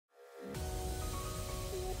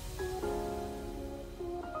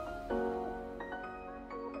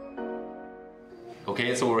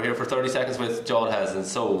Okay, so we're here for 30 seconds with John Heslin.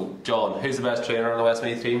 So, John, who's the best trainer on the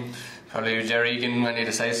Westmeath team? Probably Jerry Egan when he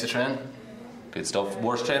decides to train. Good stuff.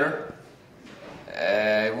 Worst trainer?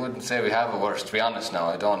 I wouldn't say we have a worst, to be honest now.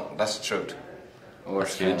 I don't. That's the truth.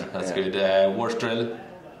 Worst trainer. That's good. Worst drill?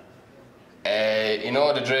 You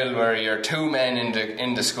know the drill where you're two men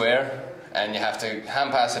in the square and you have to hand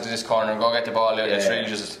pass it to this corner and go get the ball out. It's really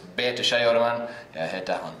just bait the shy out of man. Yeah, I hate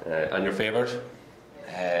that one. And your favourite?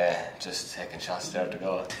 Just taking shots there to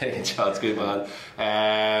go. Taking shots, good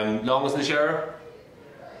man. Longest in the shower?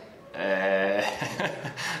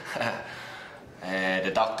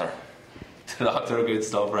 The doctor. The doctor, good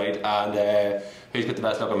stuff, right? And who's got the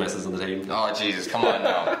best looking misses on the team? Oh Jesus, come on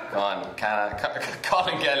now. Come on,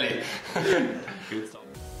 Colin Kelly. Good stuff.